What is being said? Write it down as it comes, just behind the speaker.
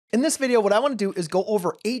In this video, what I want to do is go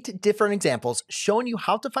over 8 different examples showing you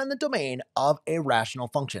how to find the domain of a rational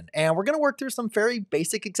function. And we're going to work through some very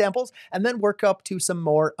basic examples and then work up to some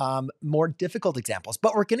more difficult examples.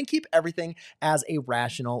 But we're going to keep everything as a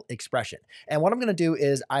rational expression. And what I'm going to do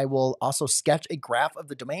is I will also sketch a graph of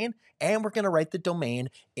the domain, and we're going to write the domain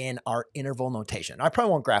in our interval notation. I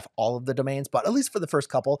probably won't graph all of the domains, but at least for the first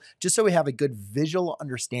couple, just so we have a good visual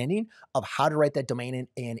understanding of how to write that domain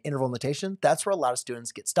in interval notation. That's where a lot of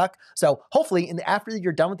students get stuck. So hopefully after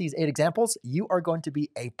you're done with these 8 examples, you are going to be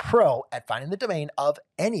a pro at finding the domain of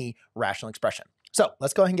any rational expression. So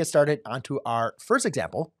let's go ahead and get started onto our first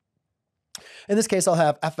example. In this case, I'll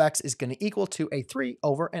have fx is going to equal to a 3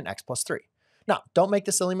 over an x plus 3. Now, don't make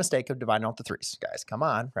the silly mistake of dividing out the 3's, guys. Come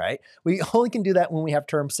on, right? We only can do that when we have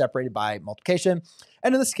terms separated by multiplication.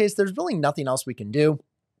 And in this case, there's really nothing else we can do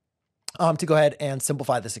to go ahead and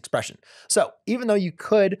simplify this expression. So even though you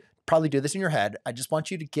could probably do this in your head, I just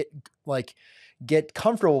want you to get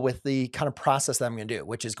comfortable with the kind of process that I'm going to do,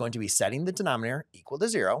 which is going to be setting the denominator equal to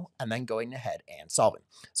 0 and then going ahead and solving.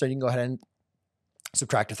 So you can go ahead and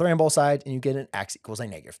subtract a 3 on both sides, and you get an x equals a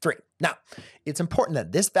 -3. Now, it's important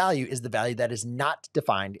that this value is the value that is not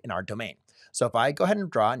defined in our domain. So if I go ahead and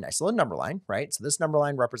draw a nice little number line, right? So this number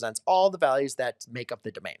line represents all the values that make up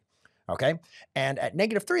the domain, okay? And at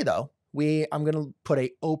 -3, though, I'm going to put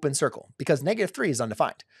a open circle because -3 is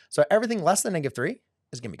undefined. So everything less than -3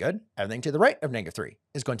 is going to be good. Everything to the right of -3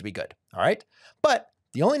 is going to be good, all right? But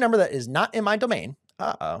the only number that is not in my domain,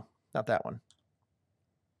 not that one.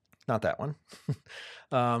 Not that one.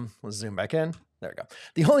 Let's zoom back in. There we go.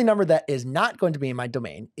 The only number that is not going to be in my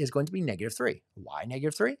domain is going to be -3. Why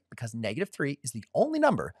 -3? Because -3 is the only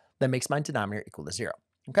number that makes my denominator equal to 0.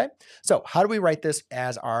 Okay. So how do we write this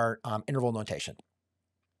as our interval notation?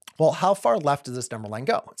 Well, how far left does this number line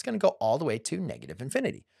go? It's going to go all the way to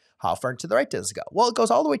 -infinity. How far to the right does it go? Well, it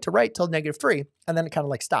goes all the way to right till -3, and then it kind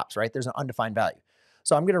of like stops, right? There's an undefined value.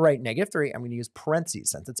 So I'm going to write -3. I'm going to use parentheses.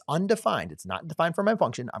 Since it's undefined, it's not defined for my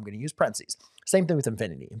function, I'm going to use parentheses. Same thing with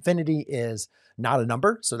infinity. Infinity is not a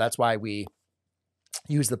number, so that's why we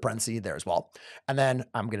use the parentheses there as well. And then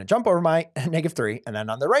I'm going to jump over my -3, and then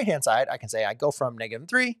on the right-hand side, I can say I go from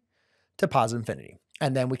 -3 to positive infinity.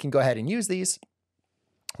 And then we can go ahead and use these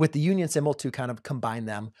with the union symbol to kind of combine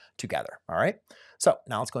them together, all right? So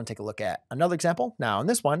now let's go and take a look at another example. Now in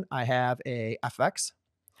this one, I have a fx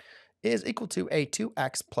is equal to a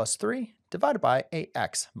 2x plus 3 divided by a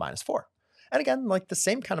x minus 4. And again, like the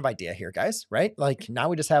same kind of idea here, guys, right? Like now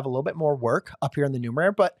we just have a little bit more work up here in the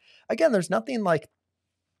numerator, but again, there's nothing like,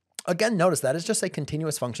 again, notice that it's just a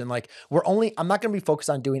continuous function. Like I'm not going to be focused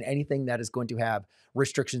on doing anything that is going to have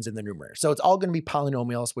restrictions in the numerator. So it's all going to be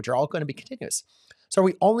polynomials, which are all going to be continuous. So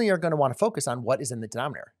we only are going to want to focus on what is in the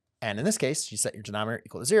denominator. And in this case, you set your denominator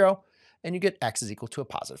equal to 0, and you get x is equal to a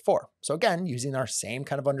positive 4. So again, using our same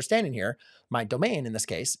kind of understanding here, my domain in this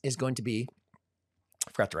case is going to be,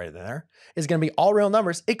 I forgot to write it there, is going to be all real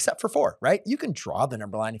numbers except for 4, right? You can draw the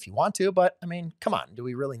number line if you want to, but I mean, come on, do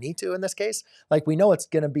we really need to in this case? Like we know it's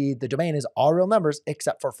going to be, the domain is all real numbers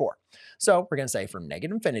except for 4. So we're going to say from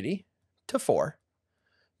 -infinity to 4,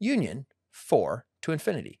 union 4 to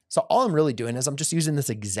infinity. So all I'm really doing is I'm just using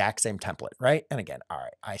this exact same template, right? And again, all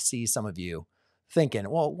right, I see some of you thinking,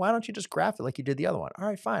 well, why don't you just graph it like you did the other one? All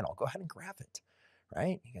right, fine, I'll go ahead and graph it,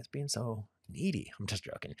 right? You guys being so needy. I'm just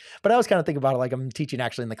joking. But I was kind of thinking about it like I'm teaching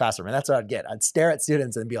actually in the classroom, and that's what I'd get. I'd stare at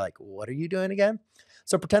students and be like, what are you doing again?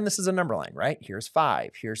 So pretend this is a number line, right? Here's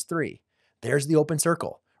 5, here's 3. There's the open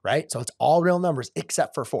circle, right? So it's all real numbers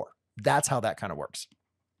except for 4. That's how that kind of works.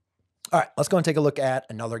 All right, let's go and take a look at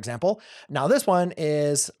another example. Now this one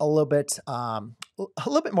is a little bit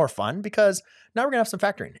more fun because now we're gonna have some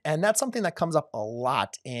factoring. And that's something that comes up a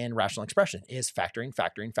lot in rational expression is factoring.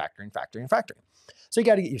 So you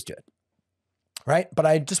gotta get used to it, right? But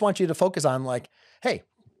I just want you to focus on like, hey,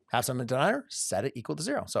 have some denominator, set it equal to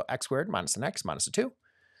 0. So x squared minus an x minus a 2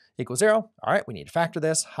 equals 0. All right, we need to factor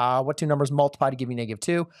this. What two numbers multiply to give you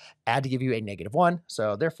 -2, add to give you a -1.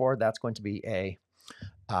 So therefore that's going to be a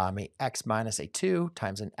x minus a 2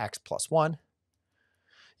 times an x plus 1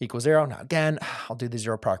 equals 0. Now again, I'll do the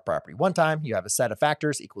 0 product property one time. You have a set of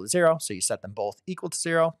factors equal to 0, so you set them both equal to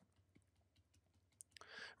 0.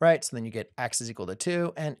 Right, so then you get x is equal to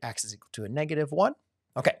 2 and x is equal to a -1.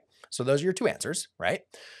 Okay, so those are your two answers, right?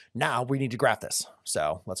 Now we need to graph this.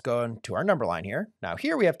 So let's go into our number line here. Now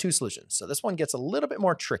here we have 2 solutions. So this one gets a little bit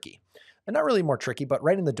more tricky. And not really more tricky, but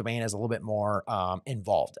writing the domain is a little bit more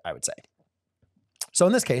involved, I would say. So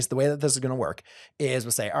in this case, the way that this is going to work is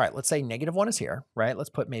we'll say, all right, let's say -1 is here, right? Let's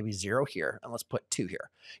put maybe 0 here and let's put 2 here.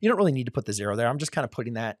 You don't really need to put the 0 there. I'm just kind of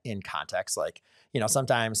putting that in context. Like,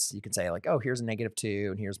 sometimes you can say like, oh, here's a -2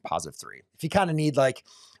 and here's +3. If you kind of need like,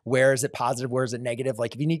 where is it positive? Where is it negative?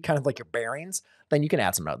 Like if you need kind of like your bearings, then you can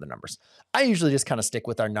add some other numbers. I usually just kind of stick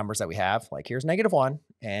with our numbers that we have. Like here's -1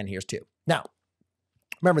 and here's 2. Now,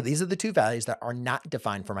 remember, these are the two values that are not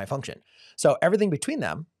defined for my function. So everything between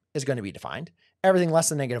them is going to be defined. Everything less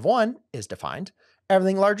than -1 is defined.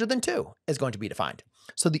 Everything larger than 2 is going to be defined.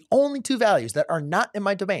 So the only two values that are not in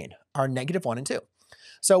my domain are -1 and 2.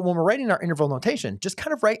 So when we're writing our interval notation, just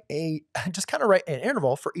kind of write an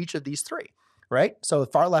interval for each of these three, right? So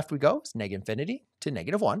far left we go is -infinity to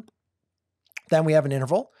 -1. Then we have an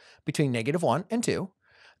interval between -1 and 2.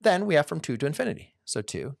 Then we have from 2 to infinity. So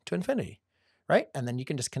 2 to infinity, right? And then you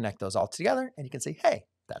can just connect those all together and you can say, hey,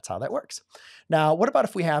 that's how that works. Now, what about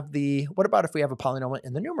if we have a polynomial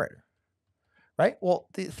in the numerator, right? Well,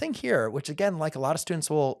 the thing here, which again, like a lot of students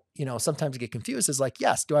will, sometimes get confused is like,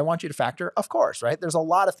 yes, do I want you to factor? Of course, right? There's a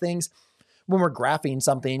lot of things when we're graphing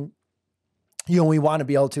something, we want to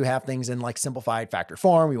be able to have things in like simplified factor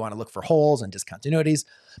form. We want to look for holes and discontinuities,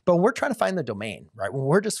 but when we're trying to find the domain, right? When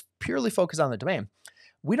we're just purely focused on the domain,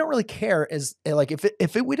 we don't really care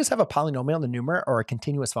we just have a polynomial in the numerator or a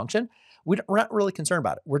continuous function, we're not really concerned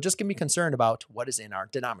about it. We're just going to be concerned about what is in our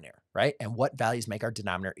denominator, right? And what values make our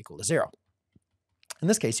denominator equal to 0. In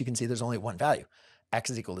this case, you can see there's only one value,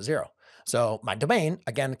 x is equal to 0. So my domain,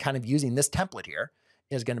 again, kind of using this template here,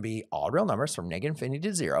 is going to be all real numbers from -infinity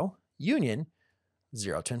to 0, union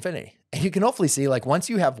 0 to infinity. And you can hopefully see, like, once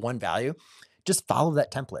you have one value, just follow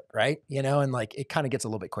that template, right? And like it kind of gets a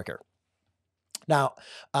little bit quicker. Now,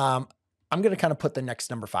 I'm going to kind of put the next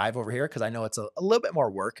number 5 over here because I know it's a little bit more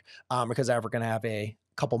work because we're going to have a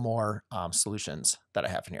couple more solutions that I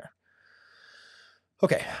have in here.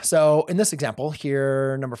 Okay, so in this example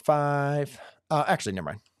here, number 5, actually, never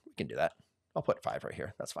mind. We can do that. I'll put 5 right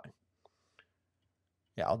here. That's fine.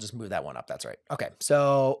 Yeah, I'll just move that one up. That's right. Okay,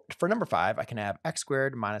 so for number 5, I can have x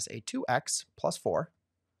squared minus a 2x plus 4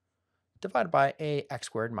 divided by a x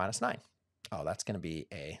squared minus 9. Oh, that's going to be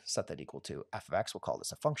a set that equal to f of x. We'll call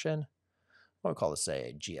this a function. We'll call this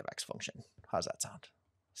a g of x function. How does that sound?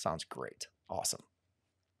 Sounds great. Awesome.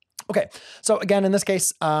 Okay, so again, in this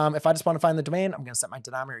case, if I just want to find the domain, I'm going to set my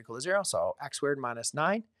denominator equal to 0. So x squared minus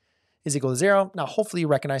 9 is equal to 0. Now, hopefully you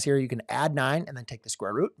recognize here you can add 9 and then take the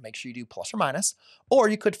square root. Make sure you do plus or minus. Or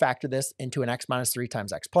you could factor this into an x minus 3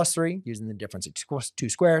 times x plus 3 using the difference of two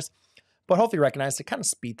squares. But hopefully you recognize to kind of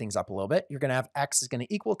speed things up a little bit, you're going to have x is going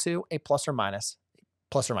to equal to a plus or minus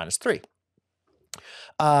 3.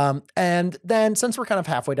 And then since we're kind of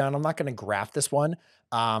halfway down, I'm not going to graph this one,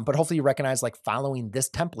 but hopefully you recognize like following this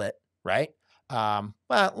template, right? Well,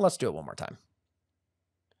 let's do it one more time.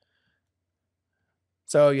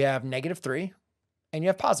 So you have -3 and you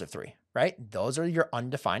have +3, right? Those are your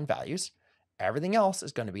undefined values. Everything else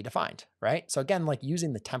is going to be defined, right? So again, like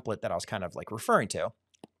using the template that I was kind of like referring to,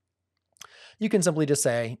 you can simply just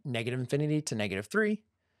say -infinity to -3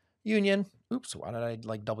 union. Oops, why did I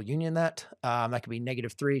like double union that? That could be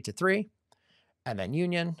 -3 to 3 and then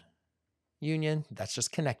union. That's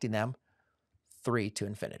just connecting them 3 to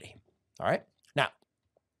infinity. All right. Now,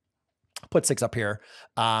 put 6 up here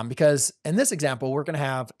because in this example, we're going to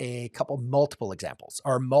have a couple multiple examples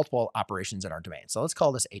or multiple operations in our domain. So let's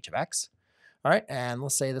call this h of x. All right. And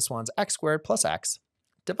let's say this one's x squared plus x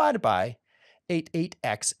divided by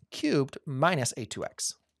 8x cubed minus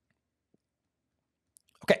 8x.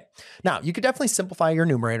 Okay. Now you could definitely simplify your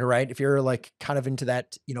numerator, right? If you're like kind of into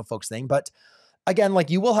that, folks thing, but again, like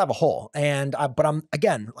you will have a hole but I'm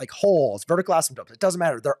again, like holes, vertical asymptotes, it doesn't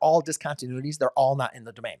matter. They're all discontinuities. They're all not in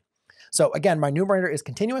the domain. So again, my numerator is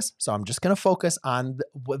continuous. So I'm just going to focus on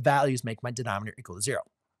what values make my denominator equal to 0.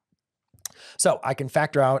 So I can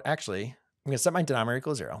factor out, actually, I'm going to set my denominator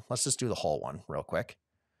equal to 0. Let's just do the whole one real quick.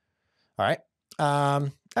 All right.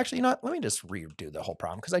 Actually, you know what? Let me just redo the whole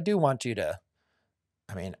problem because I do want you to,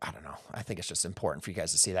 I don't know. I think it's just important for you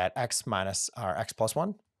guys to see that x minus or x plus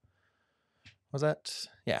 1. Was that?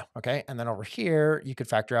 Yeah. Okay. And then over here, you could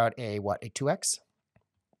factor out a 2x.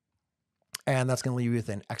 And that's going to leave you with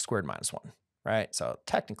an x squared minus 1, right? So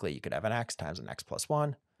technically, you could have an x times an x plus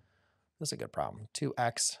 1. This is a good problem.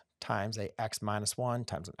 2x times a x minus 1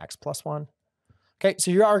 times an x plus 1. Okay,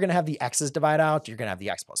 so you are going to have the x's divide out. You're going to have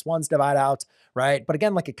the x plus 1s divide out, right? But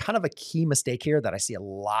again, like a kind of a key mistake here that I see a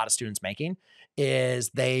lot of students making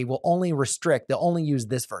is they will only they'll only use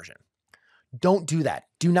this version. Don't do that.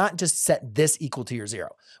 Do not just set this equal to your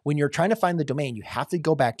 0. When you're trying to find the domain, you have to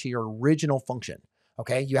go back to your original function.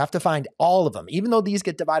 Okay. You have to find all of them. Even though these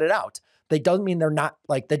get divided out, that doesn't mean they're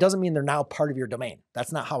now part of your domain.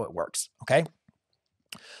 That's not how it works. Okay.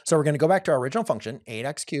 So we're going to go back to our original function,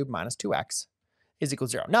 8x cubed minus 2x is equal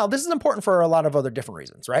to 0. Now, this is important for a lot of other different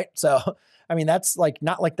reasons, right? So, I mean, that's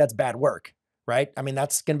not like that's bad work, right? I mean,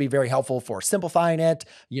 that's going to be very helpful for simplifying it,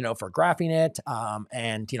 for graphing it,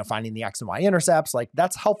 and, finding the x and y intercepts. Like,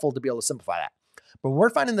 that's helpful to be able to simplify that. But when we're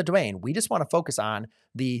finding the domain, we just want to focus on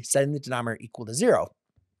the setting the denominator equal to 0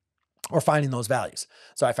 or finding those values.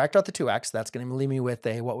 So I factor out the 2x. That's going to leave me with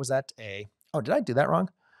what was that? Oh, did I do that wrong?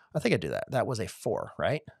 I think I do that. That was a 4,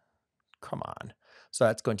 right? Come on. So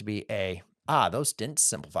that's going to be those didn't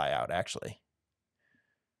simplify out actually.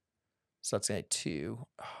 So that's a 2.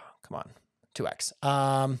 Oh, come on. 2x.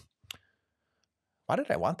 Why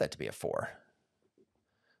did I want that to be a 4?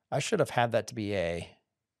 I should have had that to be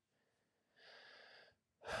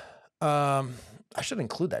I should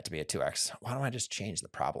include that to be a 2x. Why don't I just change the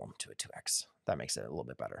problem to a 2x? That makes it a little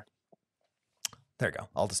bit better. There you go.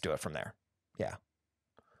 I'll just do it from there. Yeah.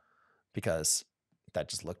 Because that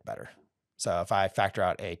just looked better. So if I factor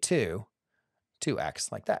out a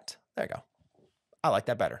 2x like that, there you go. I like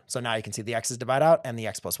that better. So now you can see the x's divide out and the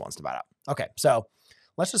x plus 1's divide out. Okay, so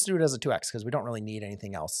let's just do it as a 2x because we don't really need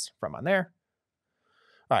anything else from on there.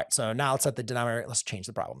 All right, so now let's set the denominator. Let's change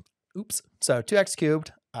the problem. Oops. So 2x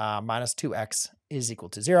cubed minus 2x is equal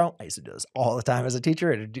to 0. I used to do this all the time as a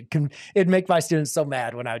teacher. It'd make my students so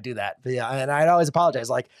mad when I would do that. But yeah, and I'd always apologize.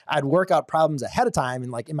 Like I'd work out problems ahead of time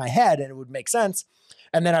and like in my head and it would make sense.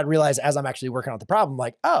 And then I'd realize as I'm actually working out the problem,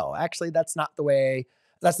 like, oh, actually that's not the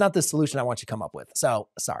solution I want you to come up with. So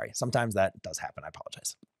sorry, sometimes that does happen. I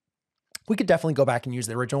apologize. We could definitely go back and use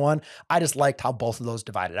the original one. I just liked how both of those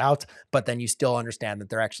divided out, but then you still understand that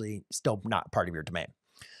they're actually still not part of your domain.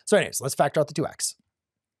 So anyways, let's factor out the 2x.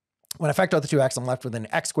 When I factor out the 2x, I'm left with an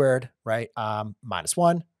x squared, right? Minus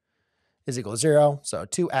 1 is equal to 0. So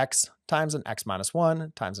 2x times an x minus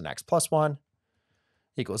 1 times an x plus 1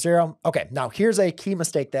 equals 0. Okay, now here's a key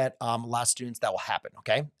mistake that a lot of students that will happen,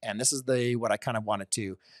 okay? And this is what I kind of wanted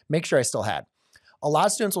to make sure I still had. A lot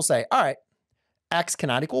of students will say, all right, x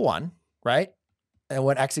cannot equal 1, right? And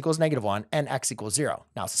when x equals -1 and x equals 0.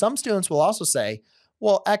 Now, some students will also say,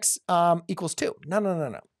 well, x equals 2.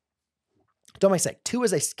 No. Don't make mistake. 2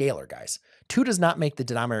 is a scalar, guys. 2 does not make the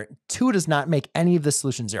denominator. 2 does not make any of the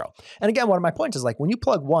solution 0. And again, one of my points is like when you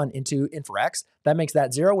plug 1 in for x, that makes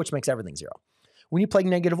that 0, which makes everything 0. When you plug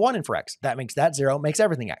 -1 in for x, that makes that 0, makes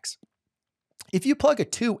everything x. If you plug a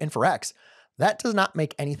 2 in for x, that does not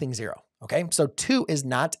make anything 0. Okay, so 2 is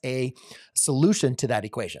not a solution to that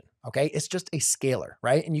equation. Okay, it's just a scalar,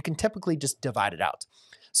 right? And you can typically just divide it out.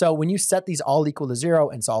 So when you set these all equal to 0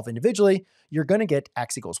 and solve individually, you're going to get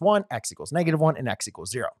x equals 1, x equals -1, and x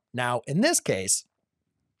equals 0. Now, in this case,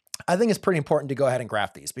 I think it's pretty important to go ahead and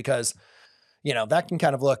graph these because, that can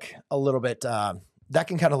kind of look a little bit,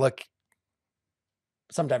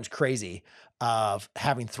 sometimes crazy of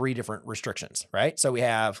having 3 different restrictions, right? So we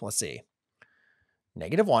have, let's see,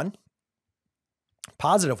 -1,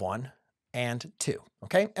 +1, and 2,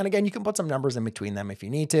 okay? And again, you can put some numbers in between them if you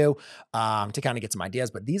need to kind of get some ideas,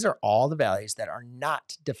 but these are all the values that are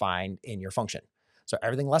not defined in your function. So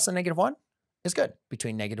everything less than -1 is good.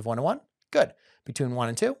 Between -1 and 1, good. Between 1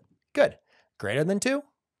 and 2, good. Greater than 2,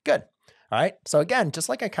 good. All right, so again, just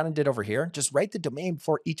like I kind of did over here, just write the domain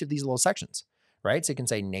for each of these little sections, right? So you can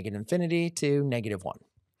say -infinity to -1.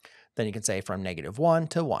 Then you can say from -1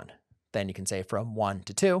 to 1. Then you can say from 1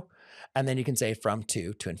 to 2, and then you can say from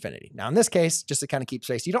 2 to infinity. Now, in this case, just to kind of keep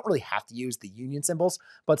space, you don't really have to use the union symbols,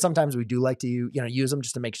 but sometimes we do like to, use them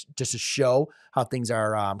just to show how things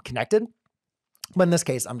are connected. But in this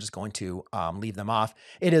case, I'm just going to leave them off.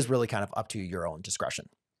 It is really kind of up to your own discretion.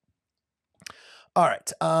 All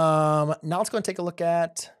right. Now let's go and take a look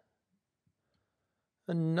at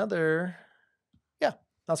another. Now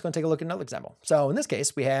let's go and take a look at another example. So in this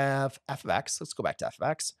case, we have f of x. Let's go back to f of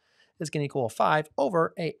x. Is going to equal 5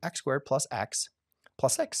 over a x squared plus x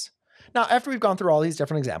plus 6. Now, after we've gone through all these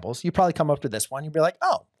different examples, you probably come up to this one. You'll be like,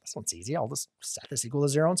 oh, this one's easy. I'll just set this equal to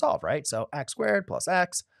 0 and solve, right? So x squared plus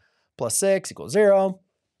x plus 6 equals 0.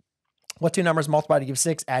 What 2 numbers multiply to give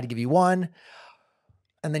 6, add to give you 1?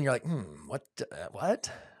 And then you're like,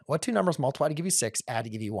 what? What 2 numbers multiply to give you 6, add to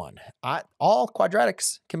give you 1? All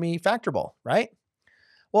quadratics can be factorable, right?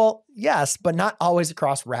 Well, yes, but not always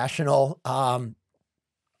across rational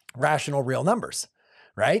real numbers,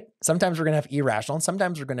 right? Sometimes we're going to have irrational and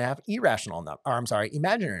sometimes we're going to have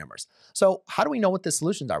imaginary numbers. So how do we know what the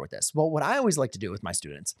solutions are with this? Well, what I always like to do with my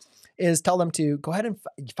students is tell them to go ahead and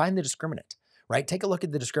find the discriminant, right? Take a look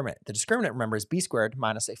at the discriminant. The discriminant, remember, is b squared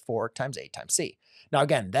minus a 4 times a times c. Now,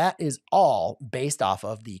 again, that is all based off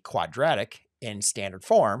of the quadratic in standard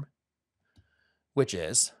form, which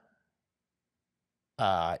is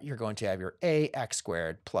you're going to have your ax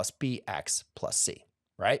squared plus bx plus c,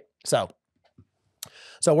 right? So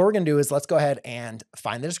what we're going to do is let's go ahead and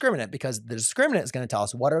find the discriminant, because the discriminant is going to tell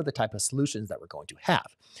us what are the type of solutions that we're going to have.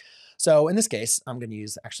 So in this case, I'm going to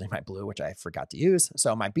use actually my blue, which I forgot to use.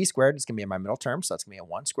 So my b squared is going to be in my middle term. So that's going to be a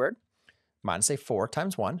 1 squared minus a 4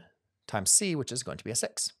 times 1 times c, which is going to be a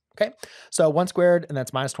 6. Okay, so 1 squared, and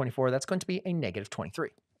that's minus 24. That's going to be a negative 23.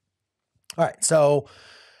 All right, so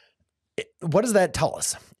what does that tell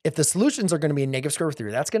us? If the solutions are going to be a negative square root of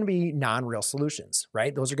 3, that's going to be non-real solutions,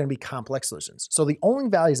 right? Those are going to be complex solutions. So the only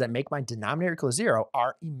values that make my denominator equal to 0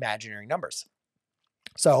 are imaginary numbers.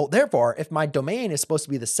 So therefore, if my domain is supposed to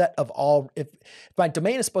be the set of if my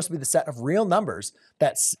domain is supposed to be the set of real numbers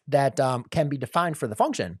that can be defined for the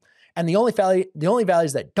function, and the only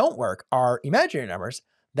values that don't work are imaginary numbers,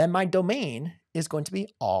 then my domain is going to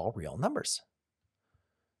be all real numbers.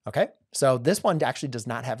 Okay, so this one actually does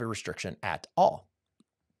not have a restriction at all.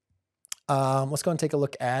 Let's go and take a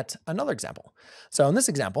look at another example. So in this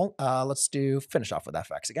example, let's finish off with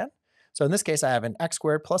fx again. So in this case, I have an x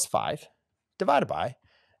squared plus 5 divided by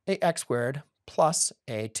a x squared plus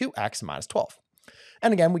a 2x minus 12.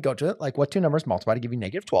 And again, we go to it like what two numbers multiply to give you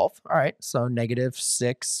negative 12. All right, so negative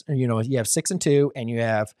 6, you have 6 and 2, and you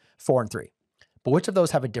have 4 and 3. But which of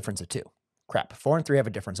those have a difference of 2? Crap, 4 and 3 have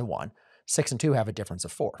a difference of 1. 6 and 2 have a difference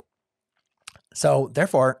of 4. So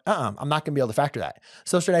therefore, I'm not going to be able to factor that.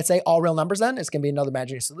 So should I say all real numbers then? It's going to be another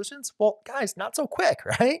imaginary solutions? Well, guys, not so quick,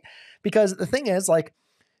 right? Because the thing is, like,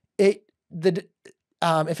 if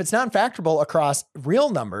it's non-factorable across real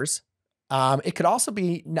numbers, it could also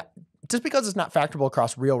be, just because it's not factorable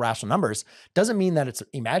across real rational numbers doesn't mean that it's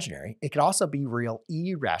imaginary. It could also be real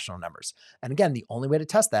irrational numbers. And again, the only way to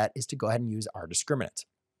test that is to go ahead and use our discriminant.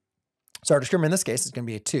 So our discriminant in this case is going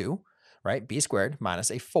to be a 2, right? B squared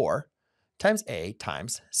minus a 4 times a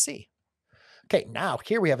times c. Okay, now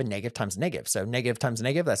here we have a negative times a negative. So negative times a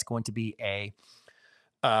negative, that's going to be a,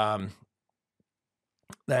 that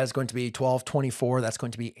is going to be 12, 24. That's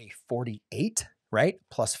going to be a 48, right?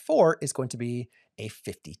 Plus 4 is going to be a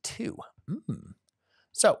 52.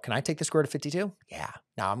 So can I take the square root of 52? Yeah.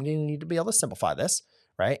 Now I'm going to need to be able to simplify this,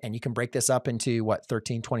 right? And you can break this up into what,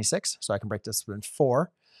 13, 26. So I can break this in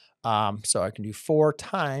 4. So I can do 4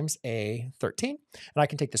 times a 13, and I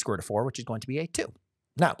can take the square root of 4, which is going to be a 2.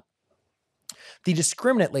 Now, the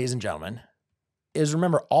discriminant, ladies and gentlemen, is,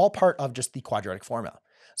 remember, all part of just the quadratic formula.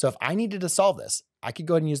 So if I needed to solve this, I could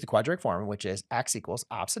go ahead and use the quadratic formula, which is x equals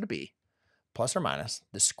opposite of b plus or minus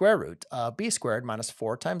the square root of b squared minus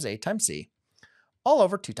 4 times a times c all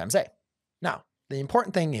over 2 times a. Now, the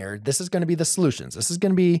important thing here, this is going to be the solutions. This is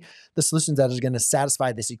going to be the solutions that is going to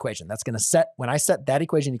satisfy this equation. That's going to set, when I set that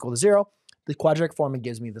equation equal to 0, the quadratic formula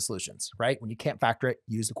gives me the solutions, right? When you can't factor it,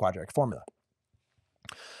 use the quadratic formula.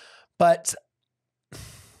 But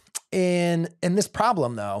in this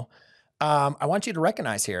problem, though, I want you to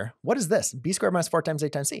recognize here, what is this? B squared minus 4 times a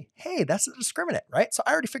times c. Hey, that's the discriminant, right? So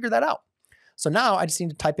I already figured that out. So now I just need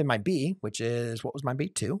to type in my b, which is, what was my b?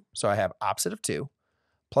 2. So I have opposite of 2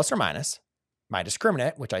 plus or minus my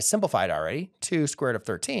discriminant, which I simplified already, 2 square root of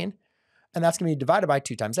 13, and that's going to be divided by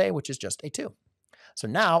 2 times a, which is just a 2. So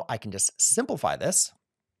now I can just simplify this.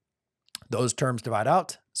 Those terms divide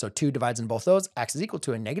out. So 2 divides in both those. X is equal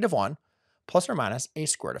to a negative 1 plus or minus a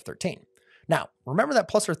square root of 13. Now, remember that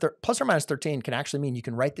plus or minus 13 can actually mean you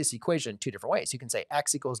can write this equation 2 different ways. You can say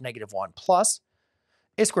x equals negative 1 plus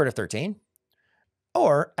a square root of 13,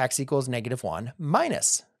 or x equals negative 1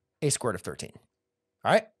 minus a square root of 13.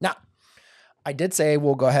 All right, now, I did say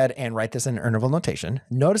we'll go ahead and write this in interval notation.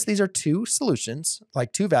 Notice these are 2 solutions,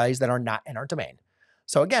 like 2 values that are not in our domain.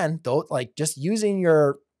 So again, though, like just using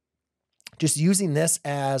this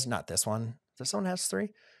as, not this one. This one has 3.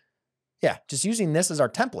 Yeah, just using this as our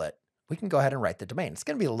template, we can go ahead and write the domain. It's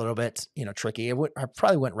going to be a little bit, tricky. I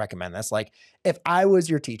probably wouldn't recommend this. Like if I was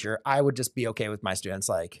your teacher, I would just be okay with my students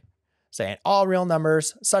like saying all real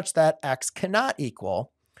numbers such that x cannot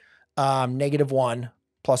equal negative 1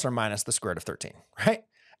 plus or minus the square root of 13, right?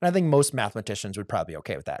 And I think most mathematicians would probably be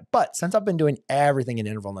okay with that. But since I've been doing everything in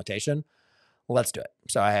interval notation, let's do it.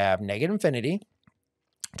 So I have negative infinity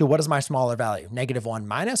to what is my smaller value? Negative 1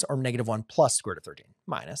 minus or negative 1 plus square root of 13?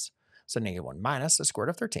 Minus. So negative 1 minus the square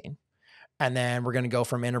root of 13. And then we're going to go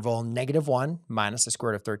from interval negative 1 minus the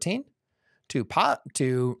square root of 13 to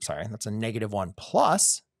that's a negative 1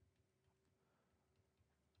 plus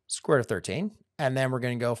square root of 13. And then we're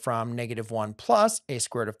going to go from negative 1 plus a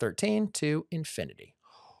square root of 13 to infinity.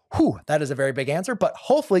 Whew, that is a very big answer, but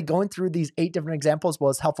hopefully going through these 8 different examples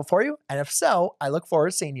was helpful for you. And if so, I look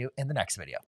forward to seeing you in the next video.